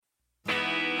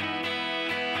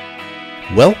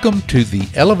Welcome to the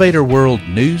Elevator World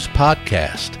News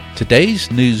Podcast.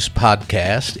 Today's news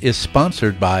podcast is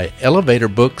sponsored by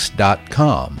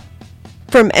ElevatorBooks.com.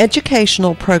 From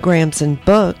educational programs and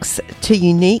books to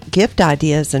unique gift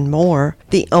ideas and more,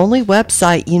 the only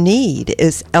website you need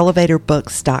is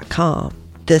ElevatorBooks.com.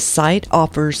 This site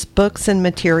offers books and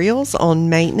materials on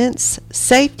maintenance,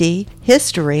 safety,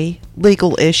 history,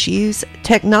 legal issues,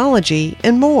 technology,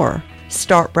 and more.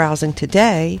 Start browsing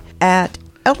today at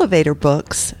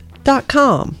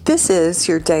ElevatorBooks.com. This is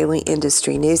your daily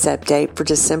industry news update for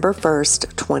December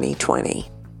 1st, 2020.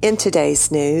 In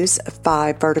today's news,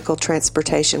 5 vertical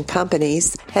transportation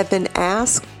companies have been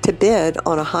asked to bid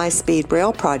on a high-speed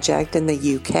rail project in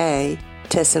the UK.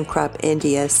 ThyssenKrupp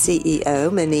India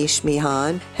CEO Manish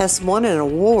Mihan has won an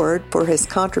award for his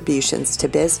contributions to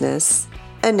business.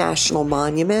 A national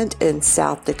monument in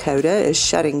South Dakota is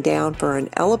shutting down for an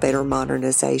elevator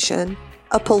modernization.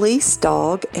 A police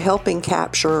dog helping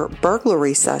capture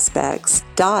burglary suspects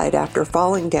died after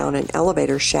falling down an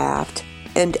elevator shaft,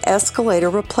 and escalator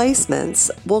replacements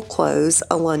will close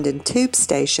a London tube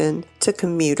station to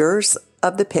commuters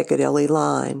of the Piccadilly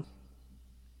line.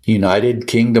 United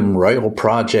Kingdom Rail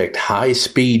Project High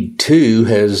Speed 2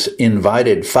 has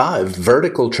invited 5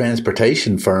 vertical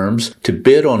transportation firms to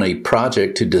bid on a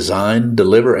project to design,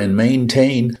 deliver, and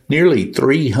maintain nearly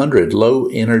 300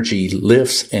 low-energy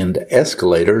lifts and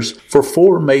escalators for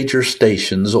 4 major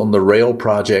stations on the rail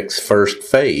project's first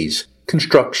phase,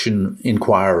 Construction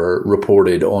Inquirer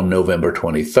reported on November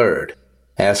 23rd.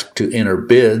 Asked to enter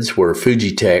bids were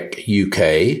Fujitec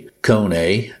UK,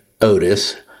 Kone,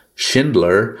 Otis,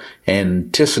 Schindler,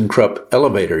 and ThyssenKrupp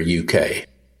Elevator UK.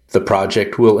 The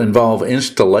project will involve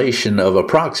installation of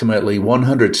approximately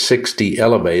 160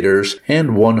 elevators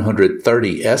and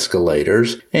 130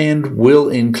 escalators and will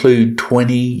include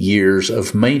 20 years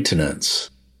of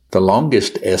maintenance. The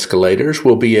longest escalators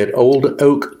will be at Old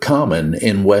Oak Common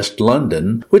in West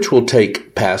London, which will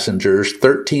take passengers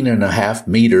 13.5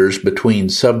 meters between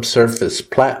subsurface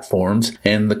platforms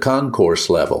and the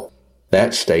concourse level.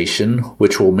 That station,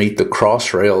 which will meet the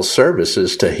Crossrail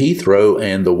services to Heathrow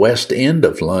and the West End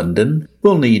of London,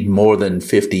 will need more than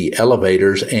 50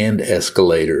 elevators and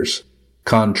escalators.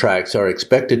 Contracts are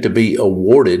expected to be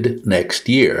awarded next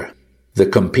year. The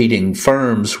competing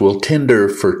firms will tender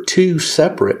for 2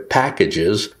 separate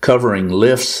packages covering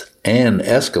lifts and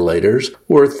escalators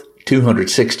worth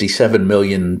 267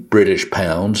 million British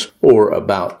pounds, or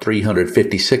about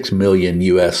 356 million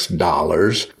US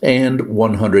dollars, and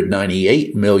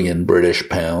 198 million British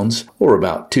pounds, or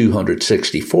about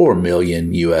 264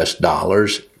 million US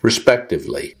dollars,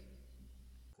 respectively.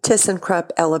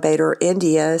 ThyssenKrupp Elevator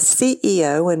India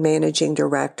CEO and Managing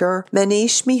Director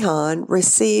Manish Mihan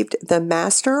received the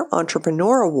Master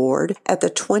Entrepreneur Award at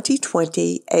the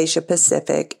 2020 Asia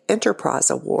Pacific Enterprise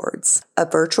Awards, a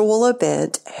virtual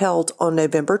event held on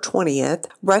November 20th,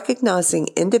 recognizing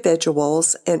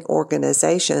individuals and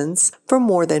organizations from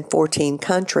more than 14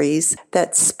 countries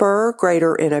that spur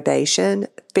greater innovation,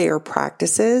 fair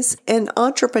practices, and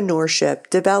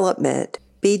entrepreneurship development.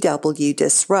 BW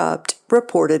Disrupt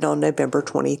reported on November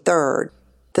 23rd.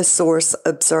 The source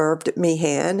observed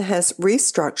Mihan has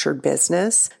restructured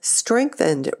business,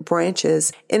 strengthened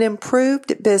branches, and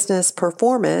improved business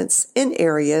performance in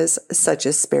areas such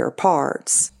as spare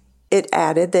parts. It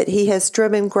added that he has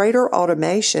driven greater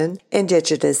automation and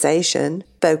digitization,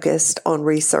 focused on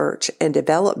research and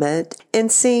development,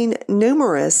 and seen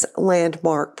numerous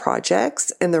landmark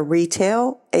projects in the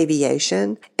retail,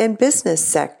 aviation, and business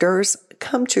sectors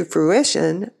come to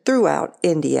fruition throughout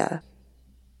India.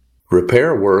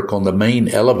 Repair work on the main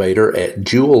elevator at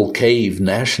Jewel Cave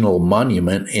National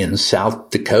Monument in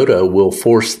South Dakota will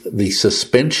force the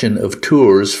suspension of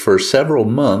tours for several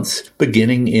months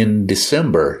beginning in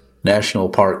December, National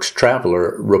Parks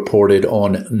Traveler reported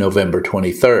on November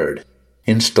 23rd.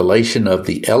 Installation of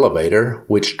the elevator,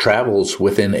 which travels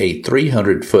within a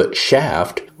 300-foot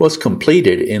shaft, was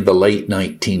completed in the late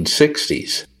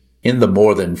 1960s. In the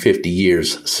more than 50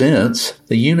 years since,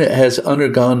 the unit has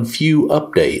undergone few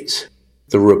updates.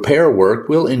 The repair work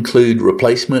will include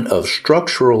replacement of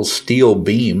structural steel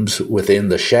beams within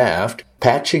the shaft,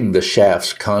 patching the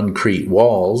shaft's concrete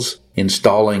walls,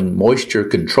 installing moisture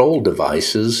control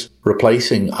devices,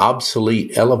 replacing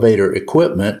obsolete elevator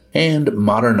equipment, and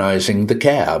modernizing the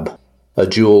cab. A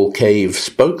Jewel Cave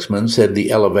spokesman said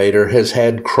the elevator has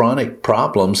had chronic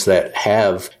problems that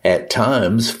have, at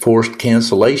times, forced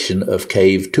cancellation of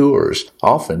cave tours,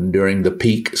 often during the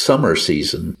peak summer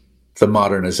season. The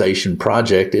modernization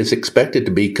project is expected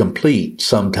to be complete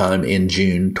sometime in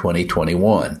June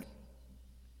 2021.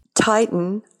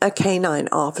 Titan, a canine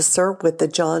officer with the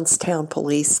Johnstown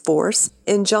Police Force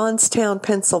in Johnstown,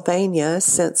 Pennsylvania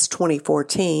since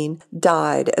 2014,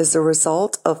 died as a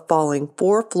result of falling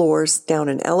 4 floors down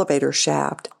an elevator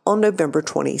shaft on November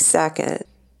 22nd.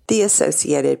 The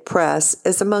Associated Press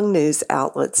is among news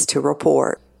outlets to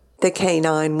report. The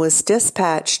canine was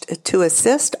dispatched to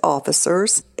assist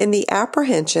officers in the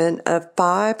apprehension of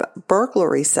 5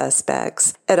 burglary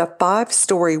suspects at a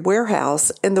 5-story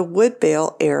warehouse in the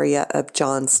Woodville area of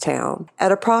Johnstown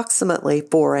at approximately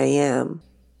 4 a.m.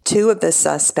 2 of the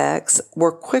suspects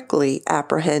were quickly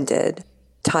apprehended.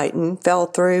 Titan fell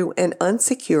through an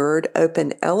unsecured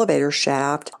open elevator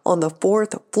shaft on the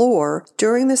 4th floor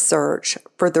during the search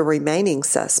for the remaining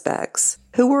suspects,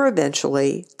 who were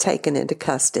eventually taken into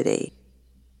custody.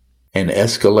 An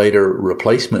escalator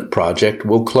replacement project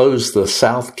will close the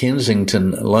South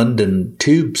Kensington London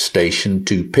Tube Station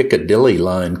to Piccadilly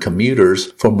Line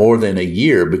commuters for more than a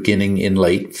year beginning in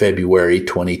late February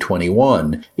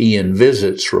 2021, Ian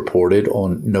Visits reported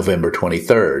on November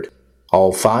 23rd.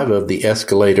 All 5 of the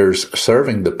escalators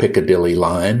serving the Piccadilly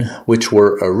Line, which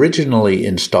were originally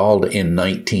installed in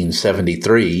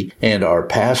 1973 and are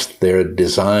past their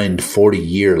designed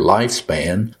 40-year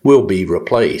lifespan, will be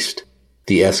replaced.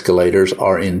 The escalators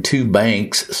are in 2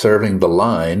 banks serving the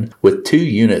line, with 2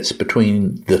 units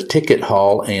between the ticket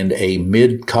hall and a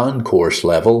mid-concourse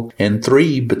level, and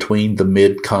 3 between the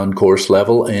mid-concourse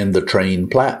level and the train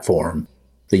platform.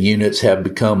 The units have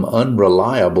become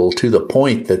unreliable to the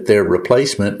point that their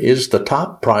replacement is the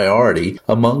top priority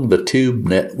among the Tube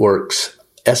Network's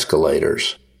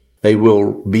escalators. They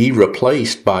will be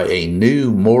replaced by a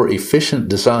new, more efficient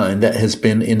design that has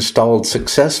been installed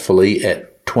successfully at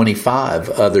 25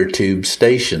 other Tube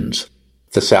stations.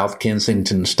 The South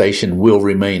Kensington station will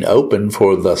remain open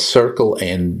for the Circle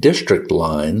and District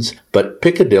lines, but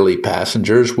Piccadilly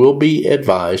passengers will be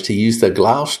advised to use the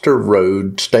Gloucester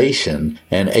Road station,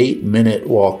 an 8-minute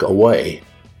walk away.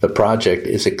 The project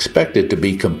is expected to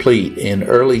be complete in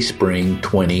early spring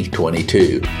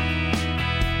 2022.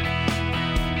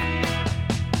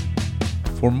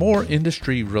 For more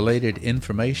industry-related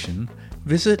information,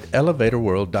 visit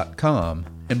elevatorworld.com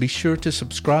and be sure to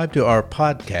subscribe to our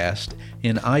podcast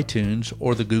in iTunes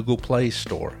or the Google Play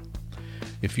Store.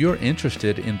 If you're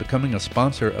interested in becoming a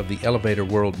sponsor of the Elevator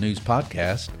World News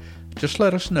Podcast, just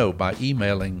let us know by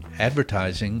emailing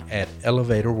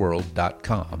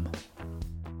advertising@elevatorworld.com.